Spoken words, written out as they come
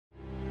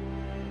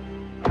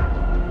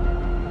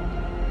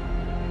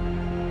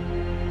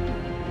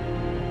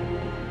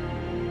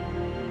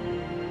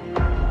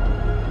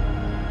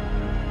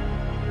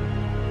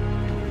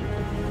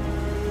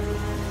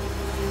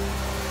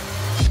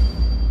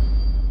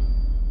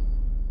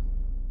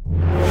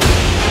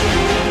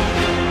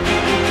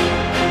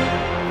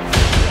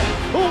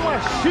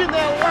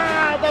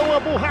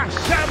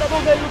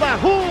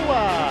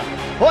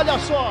Olha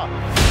só!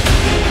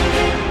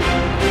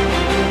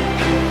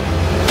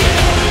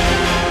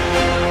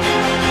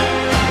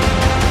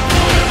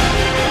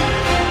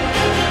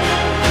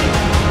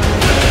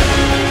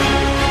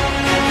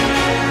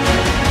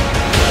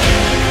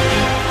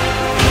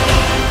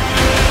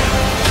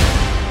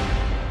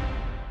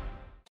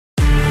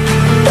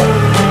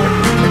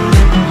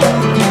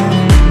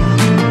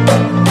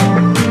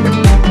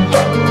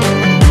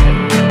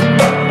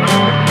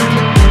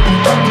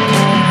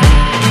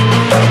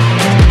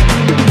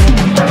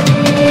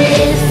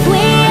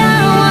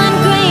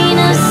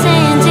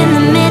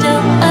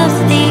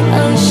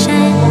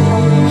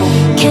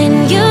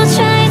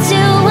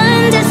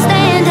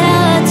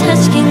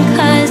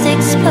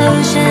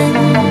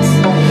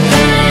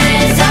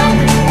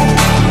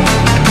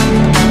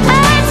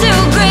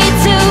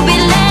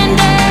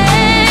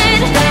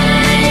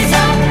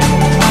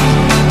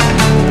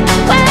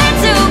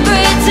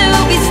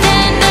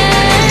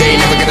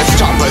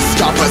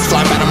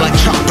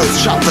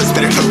 Choppers,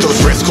 better cook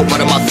those risks. Cold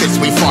blood in my fists,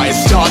 we fire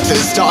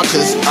starters.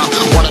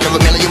 One out of a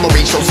million will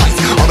reach those heights.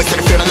 Always had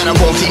a feeling that I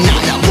won't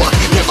deny that work.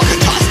 Never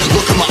could toss.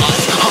 Look in my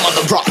eyes, I'm on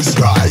the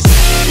rise.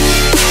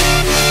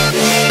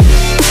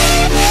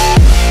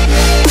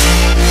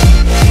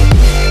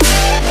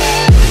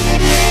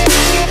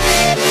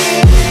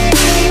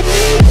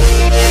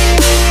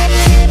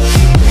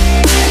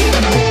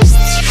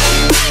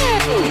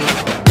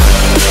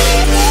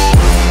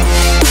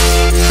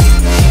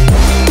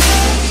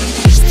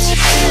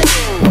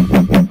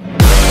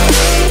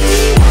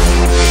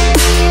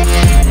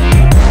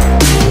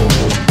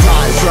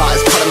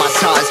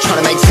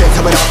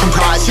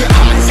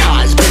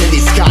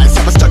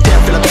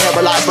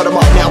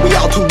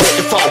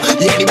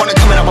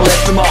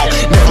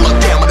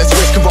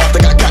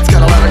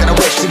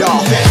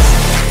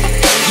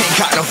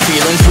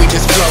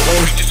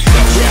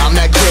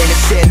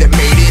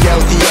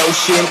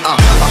 A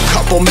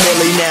couple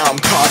milli now, I'm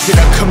causing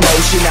a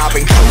commotion. I've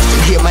been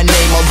coasting, hear my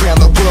name around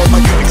the world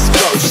like an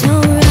explosion.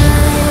 So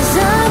rise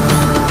up,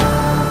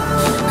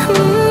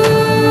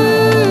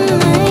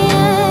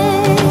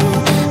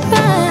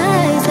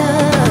 rise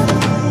up.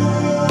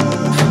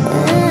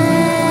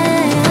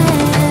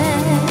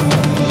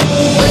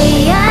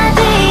 We are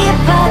the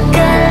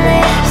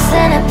apocalypse,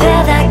 and a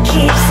pill that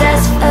keeps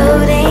us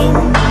floating.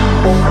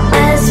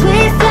 As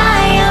we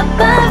fly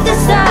above the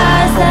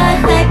stars, the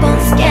hype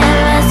won't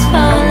scare us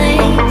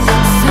falling.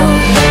 So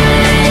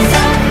rise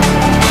up.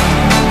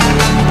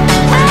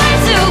 I'm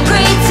too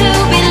great to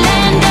be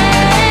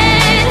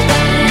landed.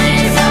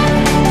 Rise up.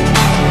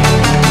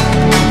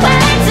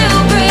 We're too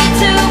great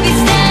to be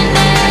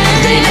standing.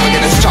 They ain't never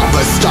gonna stop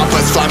us.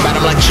 Fly by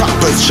them like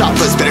choppers.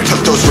 Better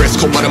cook those risks.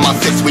 Cold blood in my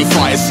fists, we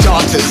fire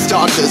starters.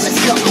 Let's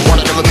go. One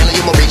out of a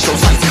million will reach those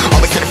heights.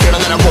 Always had a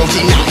feeling that I won't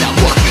deny that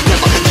work.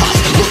 Never could toss.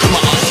 Look in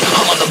my eyes,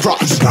 I'm on the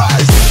rise.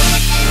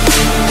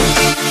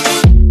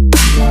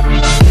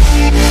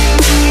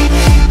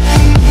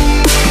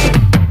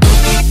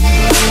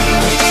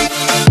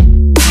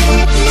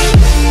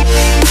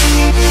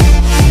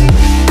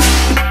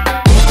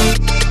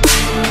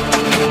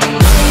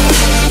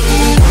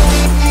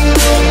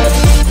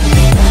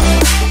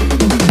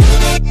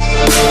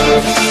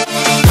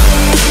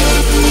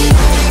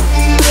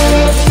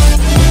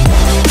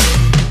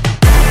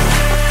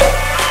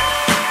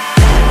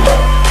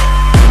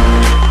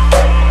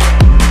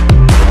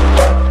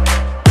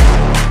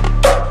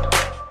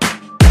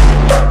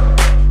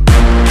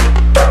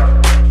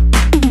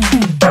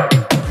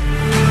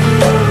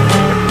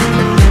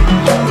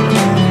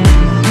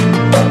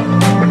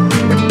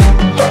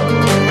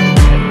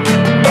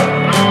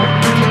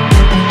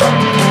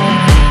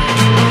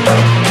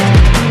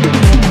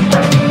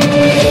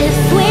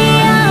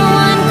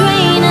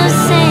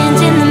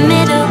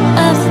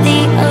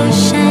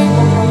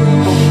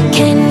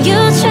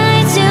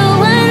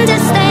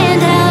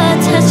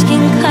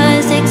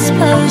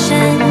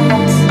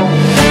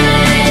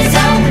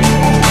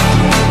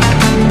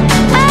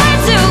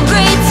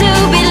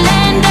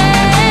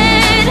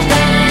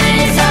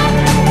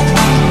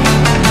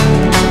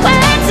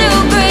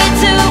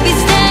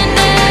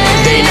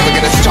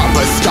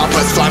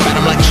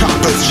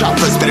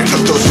 Choppers, better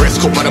cook those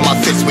risks. Cold blood in my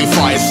fists, we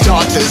fire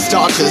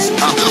starters.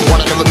 One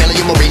out of a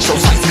million will reach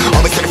those heights.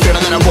 Always had a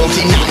feeling that I won't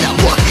deny that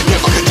work.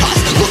 Never could toss.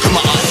 Look in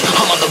my eyes,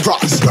 I'm on the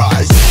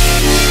rise.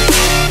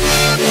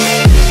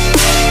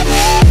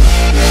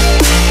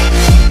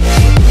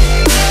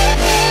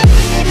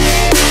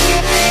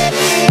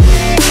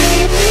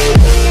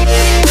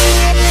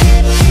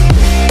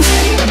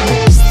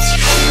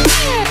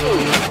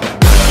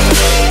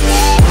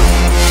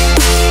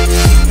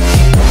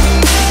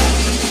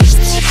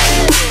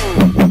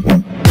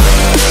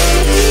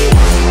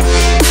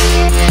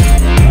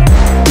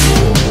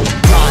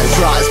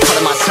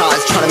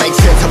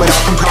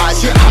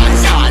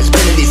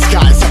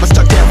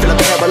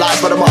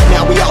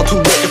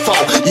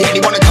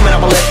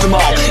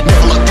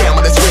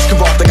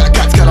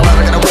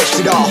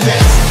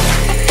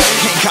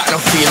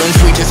 feelings,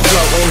 we just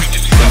flowing.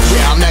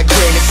 Yeah, I'm that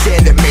grain of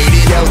sand that made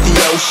it out the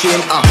ocean.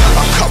 ocean. A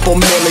couple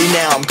milli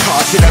now, I'm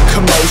causing a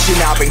commotion.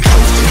 I've been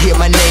coasting, hear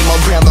my name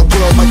around the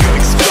world like an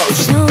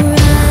explosion. So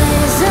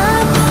rise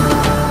up,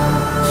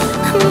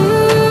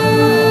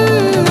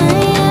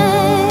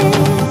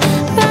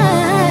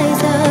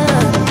 rise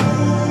up.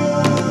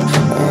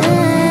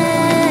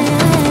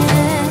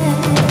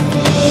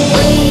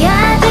 We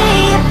are the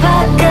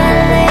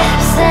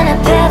apocalypse, and a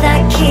pill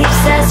that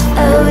keeps us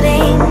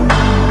floating.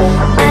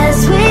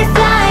 As we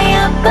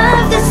fly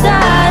above the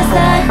stars,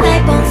 the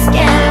light won't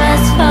scare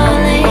us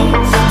falling.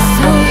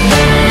 So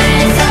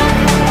rise up.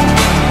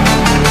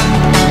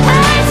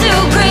 I'm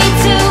too great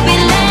to be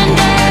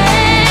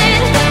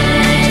landed.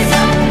 Rise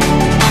up.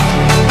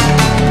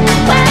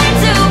 Way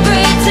too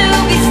great to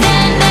be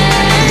standing.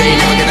 They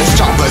ain't never gonna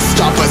stop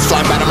us,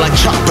 fly by them like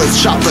choppers.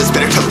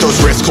 Better cut those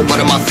risks, cold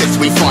blood in my fists,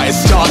 we fire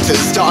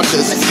starters.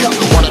 Let's go.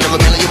 One out of a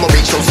million will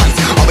reach those heights.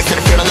 Always had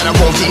a feeling that I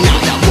won't deny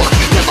that work.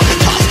 Never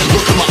could toss.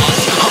 Look at my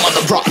eyes, I'm on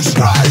the rocks.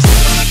 Rise.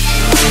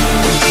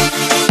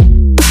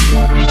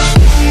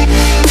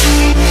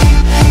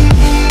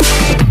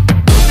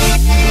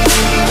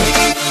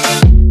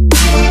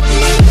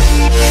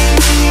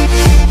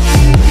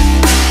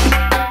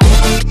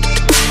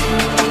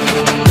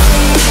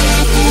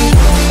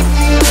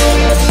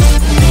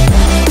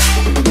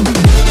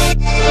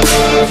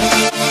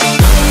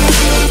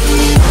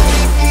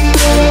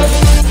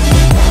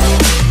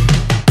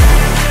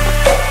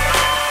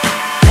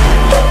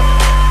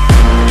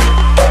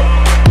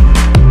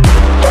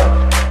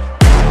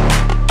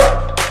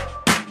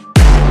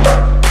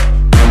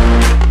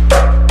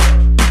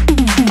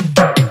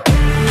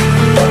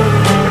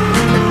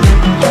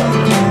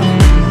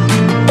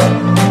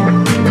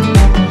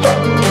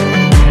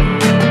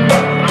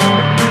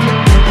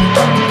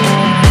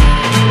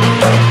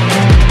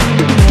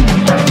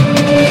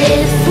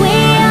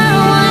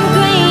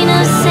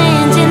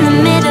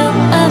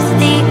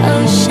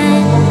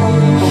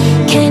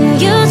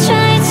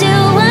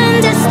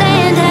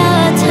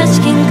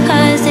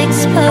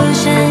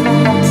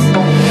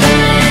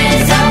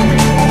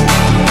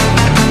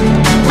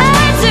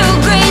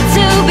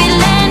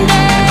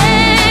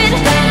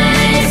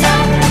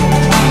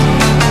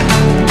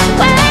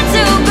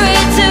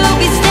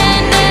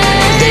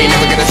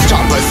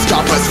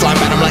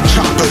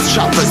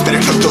 Choppers, better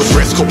cut those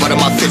risks, cold blood in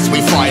my fists, we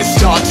fire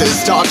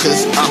starters.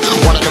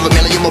 One out of a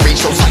million will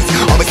reach those heights.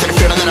 Always had a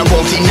feeling that I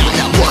won't deny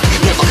that work.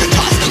 Never could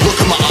toss. Look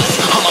at my eyes,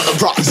 I'm on the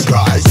rocks.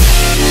 Rise.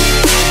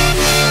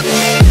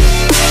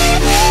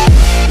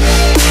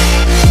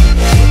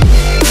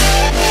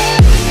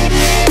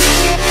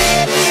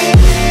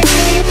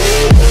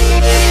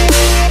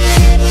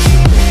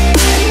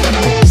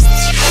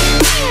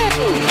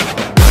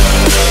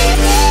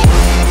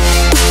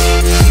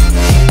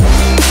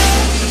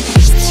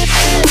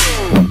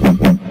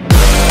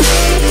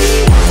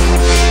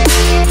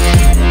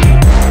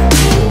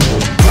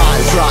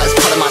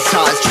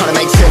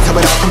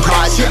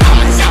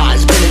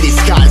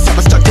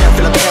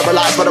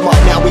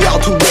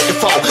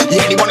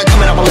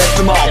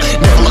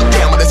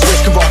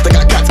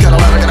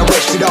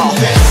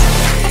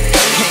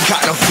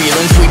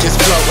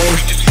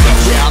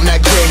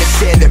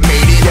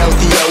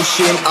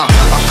 A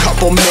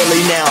couple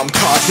milli now, I'm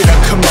causing a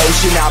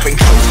commotion. I've been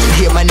coasting,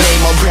 hear my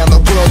name around the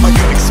world like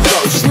an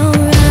explosion. So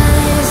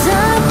rise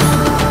up,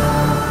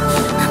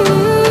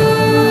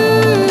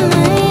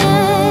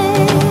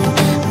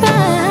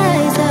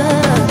 rise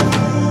up.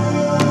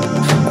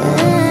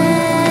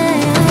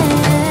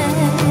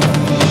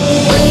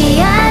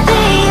 We are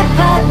the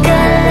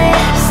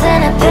apocalypse,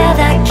 and a pill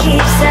that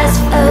keeps us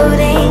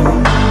floating.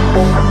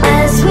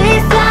 As we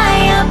fly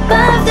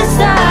above the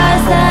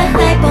stars, the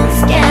light won't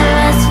scare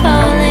us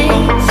falling.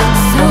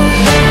 So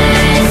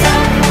rise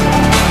up.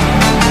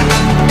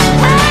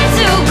 I'm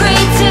too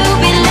great to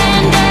be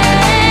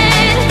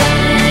landed.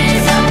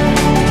 Rise up.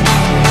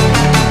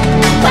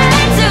 Way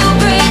too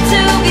great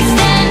to be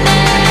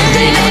standing.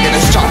 They ain't never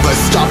gonna stop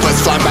us,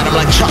 fly by them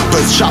like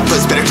choppers.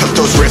 Better cut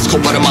those risks,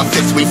 cold blood in my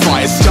fists, we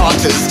fire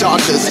starters.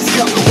 Let's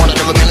go. One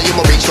out of a million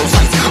will reach those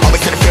heights.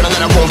 Always had a feeling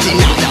that I won't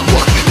deny that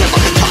work. Never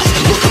could toss.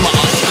 Look at my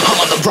eyes, I'm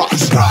on the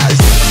rocks.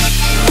 Rise.